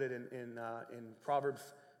Solomon put it in Proverbs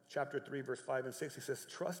chapter 3, verse 5 and 6. He says,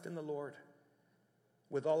 trust in the Lord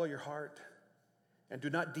with all of your heart and do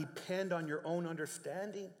not depend on your own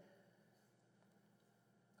understanding.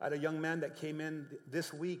 I had a young man that came in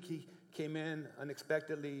this week. He came in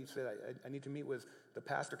unexpectedly. He said, I need to meet with the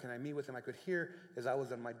pastor. Can I meet with him? I could hear as I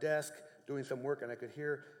was on my desk doing some work, and I could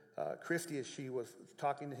hear Christy as she was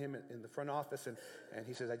talking to him in the front office, and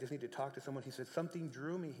he says, I just need to talk to someone. He said, something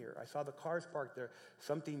drew me here. I saw the cars parked there.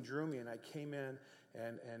 Something drew me, and I came in,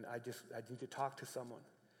 and I need to talk to someone.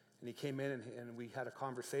 And he came in, and we had a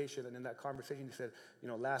conversation, and in that conversation, he said,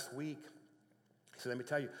 last week, he said, let me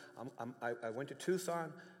tell you, I went to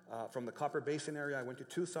Tucson. From the Copper Basin area, I went to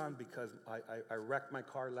Tucson because I wrecked my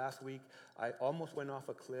car last week. I almost went off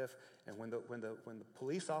a cliff, and when the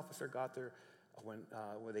police officer got there, when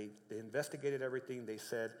they investigated everything, they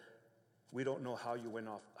said, we don't know how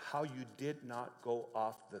you did not go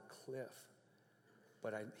off the cliff.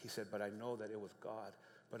 He said, but I know that it was God.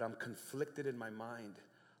 But I'm conflicted in my mind.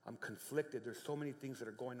 I'm conflicted. There's so many things that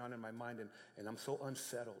are going on in my mind, and I'm so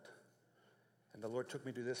unsettled. And the Lord took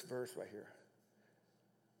me to this verse right here.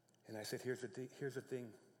 And I said, here's the thing,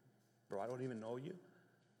 bro, I don't even know you.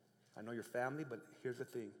 I know your family, but here's the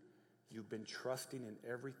thing. You've been trusting in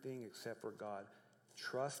everything except for God.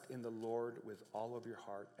 Trust in the Lord with all of your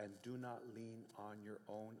heart and do not lean on your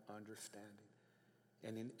own understanding.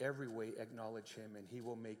 And in every way acknowledge him, and he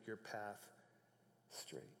will make your path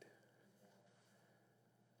straight.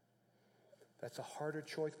 That's a harder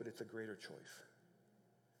choice, but it's a greater choice.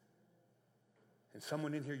 And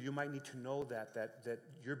someone in here, you might need to know that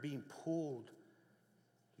you're being pulled.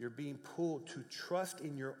 You're being pulled to trust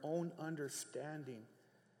in your own understanding.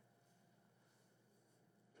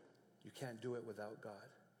 You can't do it without God.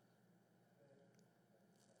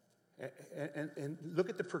 And look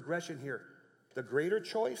at the progression here. The greater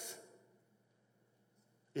choice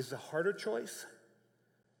is the harder choice.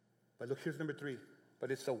 But look, here's number 3.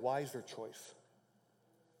 But it's the wiser choice.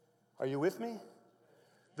 Are you with me?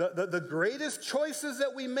 The greatest choices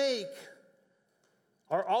that we make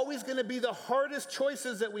are always going to be the hardest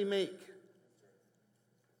choices that we make.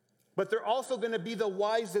 But they're also going to be the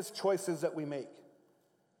wisest choices that we make.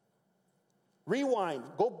 Rewind.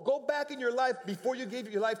 Go back in your life before you gave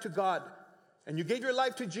your life to God. And you gave your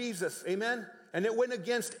life to Jesus. Amen? And it went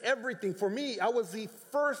against everything. For me, I was the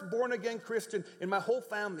first born-again Christian in my whole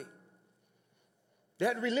family. They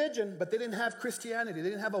had religion, but they didn't have Christianity. They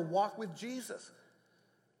didn't have a walk with Jesus.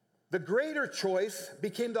 The greater choice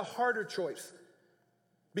became the harder choice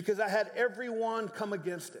because I had everyone come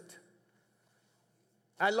against it.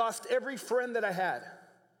 I lost every friend that I had.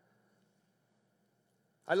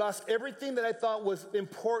 I lost everything that I thought was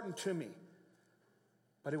important to me.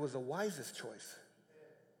 But it was the wisest choice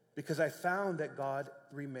because I found that God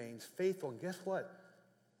remains faithful. And guess what?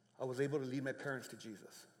 I was able to lead my parents to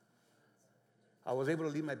Jesus. I was able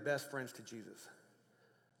to lead my best friends to Jesus.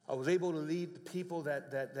 I was able to lead the people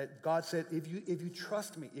that God said, if you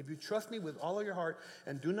trust me with all of your heart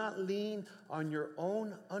and do not lean on your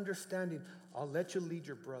own understanding, I'll let you lead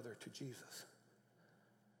your brother to Jesus.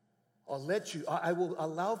 I will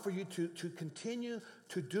allow for you to continue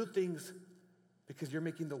to do things because you're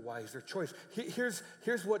making the wiser choice.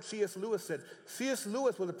 Here's what C.S. Lewis said. C.S.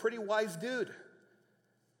 Lewis was a pretty wise dude.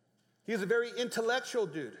 He was a very intellectual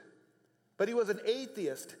dude, but he was an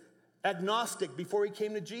atheist. Agnostic before he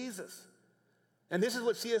came to Jesus. And this is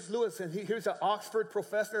what C.S. Lewis said. Here's an Oxford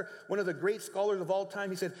professor, one of the great scholars of all time.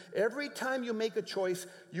 He said, every time you make a choice,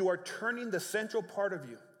 you are turning the central part of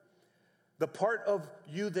you, the part of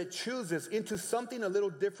you that chooses, into something a little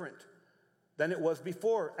different than it was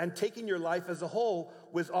before, and taking your life as a whole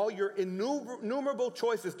with all your innumerable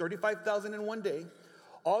choices, 35,000 in one day,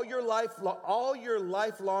 all your life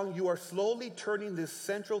long, you are slowly turning this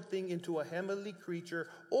central thing into a heavenly creature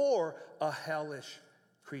or a hellish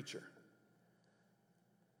creature.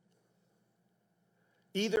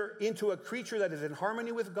 Either into a creature that is in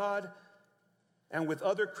harmony with God and with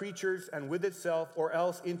other creatures and with itself, or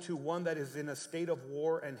else into one that is in a state of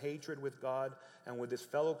war and hatred with God and with its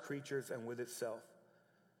fellow creatures and with itself.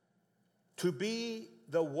 To be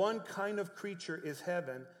the one kind of creature is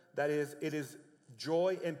heaven, that is, it is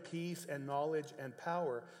joy and peace and knowledge and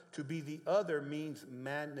power. To be the other means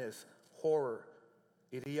madness, horror,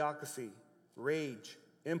 idiocracy, rage,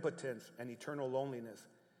 impotence, and eternal loneliness.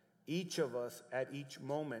 Each of us at each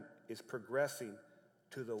moment is progressing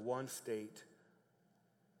to the one state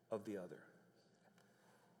of the other.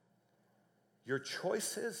 Your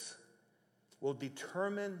choices will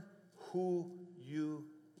determine who you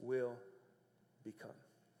will become.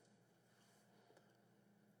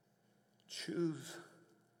 Choose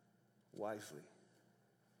wisely.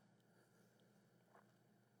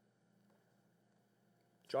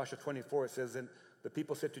 Joshua 24, it says, and the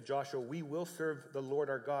people said to Joshua, we will serve the Lord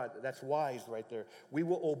our God. That's wise right there. We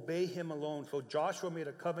will obey him alone. So Joshua made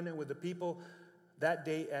a covenant with the people that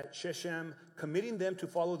day at Shechem, committing them to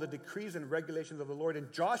follow the decrees and regulations of the Lord.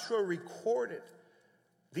 And Joshua recorded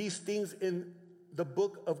these things in the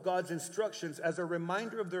book of God's instructions as a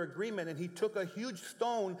reminder of their agreement. And he took a huge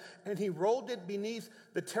stone and he rolled it beneath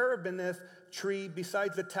the terebinth tree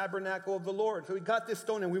besides the tabernacle of the Lord. So we got this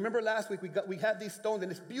stone, and we remember last week we had these stones,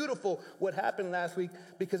 and it's beautiful what happened last week,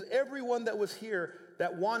 because everyone that was here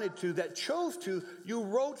that wanted to, that chose to, you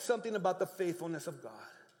wrote something about the faithfulness of God.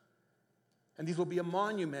 And these will be a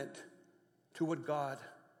monument to what God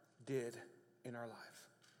did in our lives.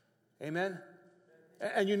 Amen?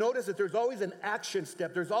 And you notice that there's always an action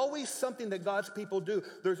step. There's always something that God's people do.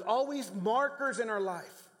 There's always markers in our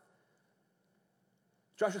life.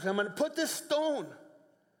 Joshua said, I'm going to put this stone.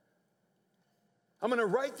 I'm going to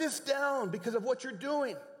write this down because of what you're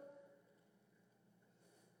doing.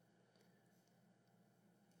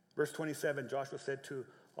 Verse 27, Joshua said to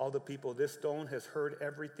all the people, this stone has heard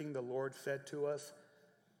everything the Lord said to us.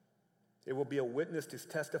 It will be a witness to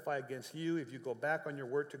testify against you. If you go back on your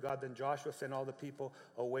word to God, then Joshua sent all the people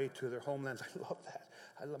away to their homelands. I love that.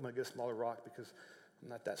 I'm going to get a smaller rock because I'm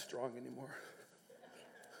not that strong anymore.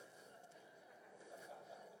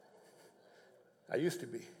 I used to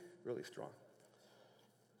be really strong.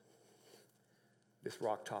 This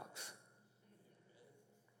rock talks.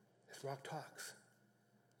 This rock talks.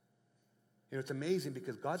 You know, it's amazing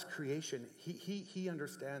because God's creation, he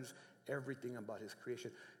understands everything about his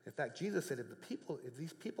creation. In fact, Jesus said, if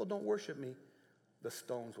these people don't worship me, the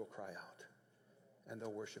stones will cry out and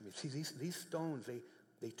they'll worship me. See, these stones,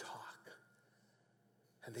 they talk.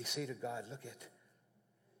 And they say to God, look at,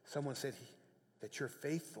 someone said that you're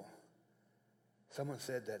faithful. Someone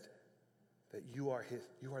said that you are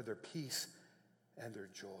their peace and their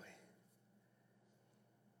joy.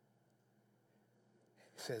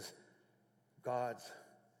 He says, God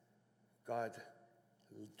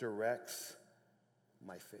directs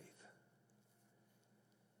my faith.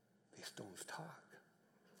 These stones talk.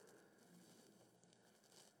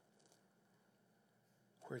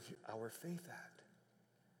 Where's our faith at?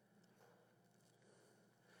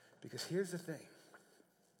 Because here's the thing.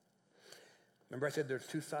 Remember I said there's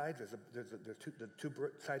two sides? There's the two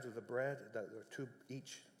sides of the bread.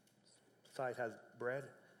 Each side has bread.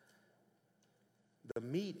 The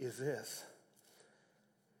meat is this.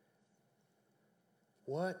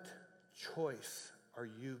 What choice are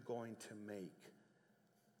you going to make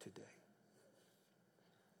today?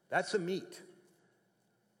 That's the meat.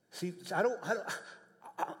 See, I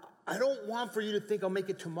don't want for you to think I'll make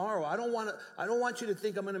it tomorrow. I don't want you to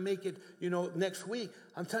think I'm going to make it, next week.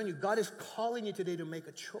 I'm telling you, God is calling you today to make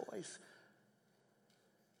a choice.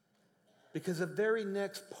 Because the very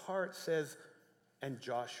next part says, and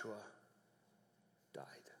Joshua died.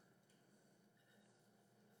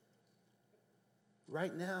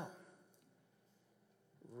 Right now,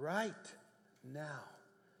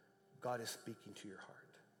 God is speaking to your heart.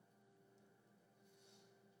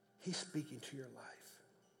 He's speaking to your life.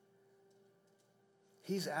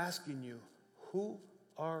 He's asking you, who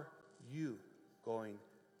are you going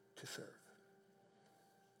to serve?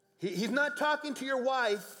 He's not talking to your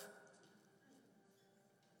wife.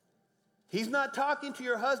 He's not talking to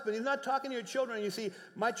your husband. He's not talking to your children. You see,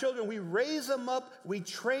 my children, we raise them up, we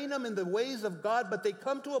train them in the ways of God, but they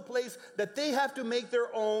come to a place that they have to make their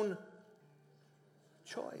own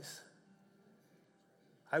choice.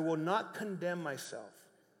 I will not condemn myself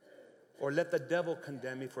or let the devil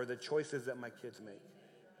condemn me for the choices that my kids make.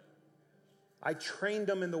 I trained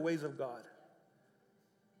them in the ways of God.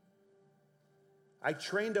 I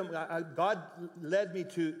trained them. God led me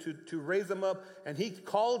to raise them up, and he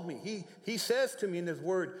called me. He says to me in his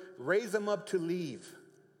word, raise them up to leave.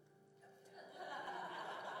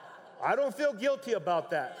 I don't feel guilty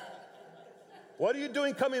about that. What are you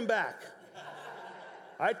doing coming back?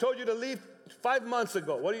 I told you to leave 5 months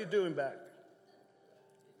ago. What are you doing back?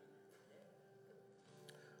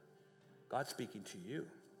 God's speaking to you.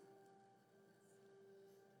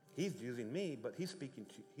 He's using me, but he's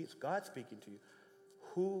God speaking to you.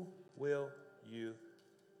 Who will you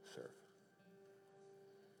serve?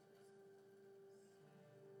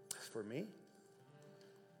 As for me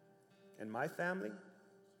and my family,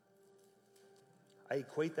 I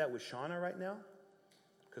equate that with Shauna right now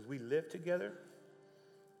because we live together.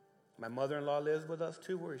 My mother-in-law lives with us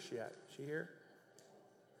too. Where is she at? Is she here?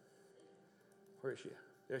 Where is she at?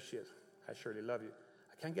 There she is. I surely love you.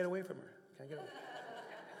 I can't get away from her. Can't get away.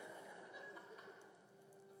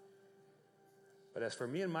 But as for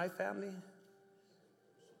me and my family,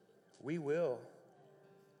 we will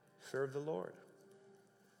serve the Lord.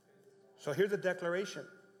 So here's the declaration.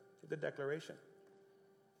 Here's the declaration.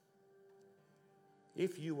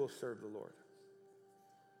 If you will serve the Lord,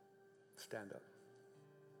 stand up.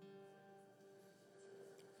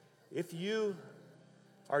 If you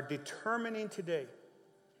are determining today,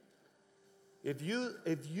 if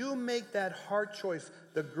you make that hard choice,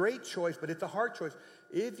 the great choice, but it's a hard choice,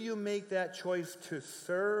 if you make that choice to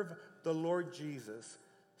serve the Lord Jesus,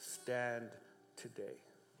 stand today.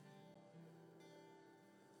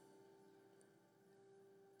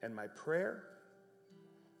 And my prayer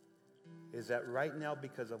is that right now,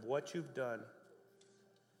 because of what you've done,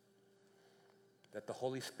 that the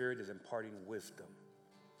Holy Spirit is imparting wisdom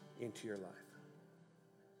into your life.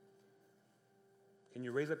 Can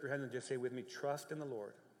you raise up your hand and just say with me, trust in the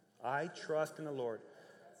Lord. I trust in the Lord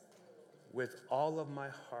with all of my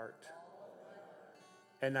heart.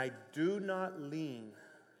 And I do not lean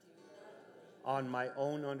on my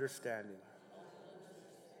own understanding.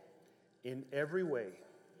 In every way,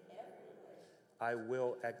 I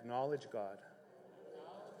will acknowledge God,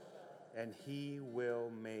 and He will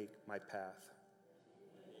make my path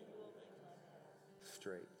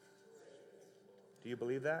straight. Do you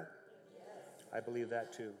believe that? I believe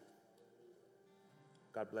that too.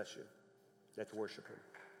 God bless you. Let's worship Him.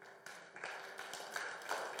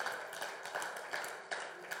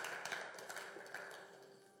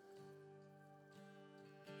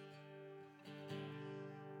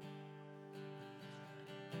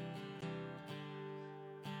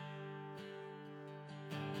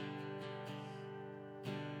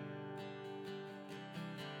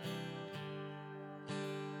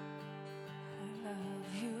 I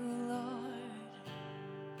love you, Lord.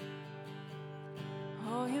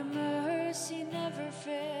 Oh, your mercy never fails.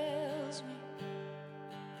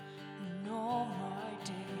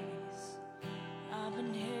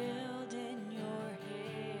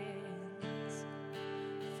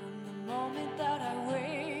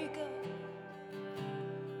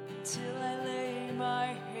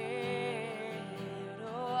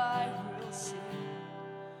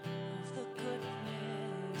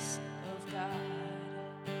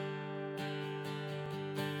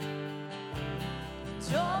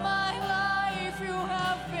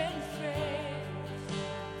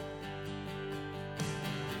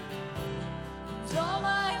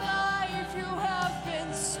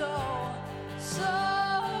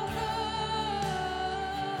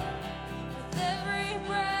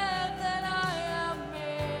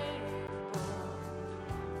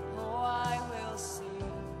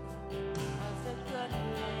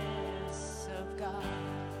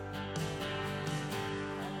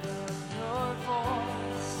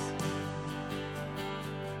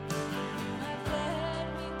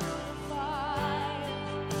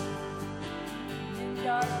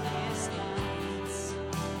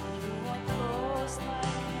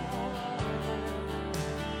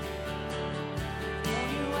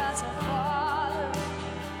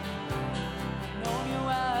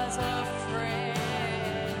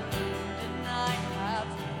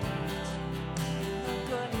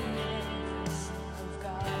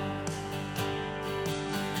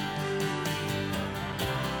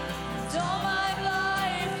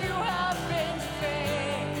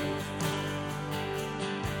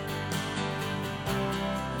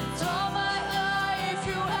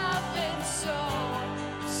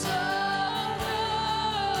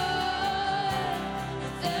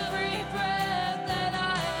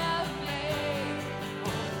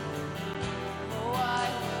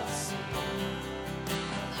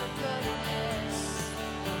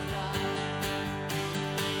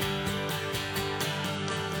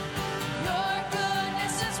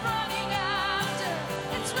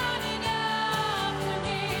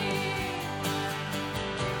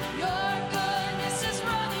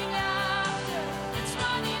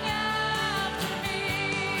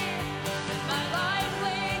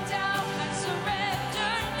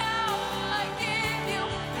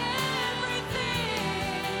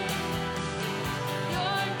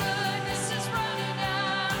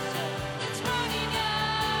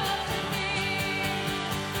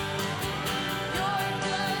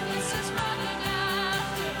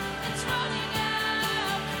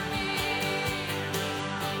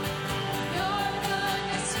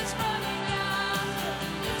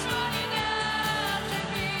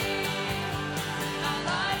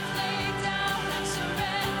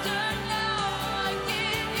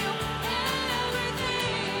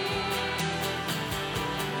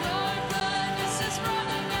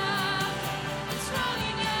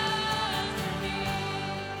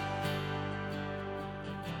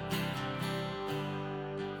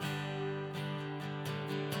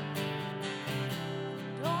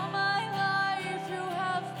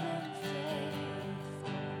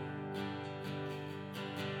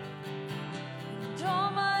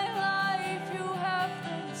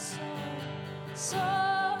 so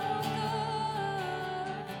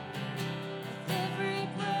good. With every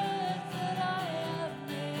breath that I have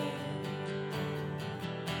made,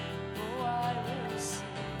 oh, I will sing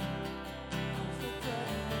of the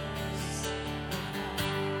goodness of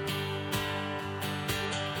God.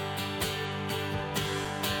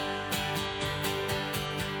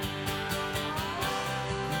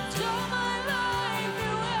 All my life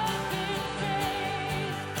you have been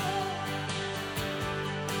faithful.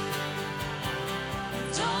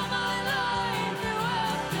 And all my life you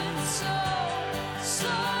have been so,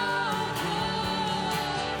 so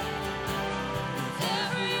good. With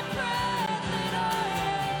every breath that I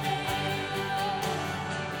am able,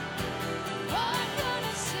 I'm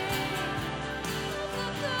gonna sing of the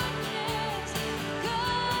goodness of God.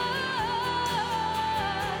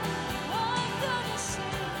 I'm gonna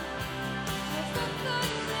sing of the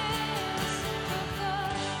goodness of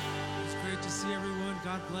God. It's great to see everyone.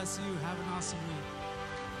 God bless you. Have an awesome week.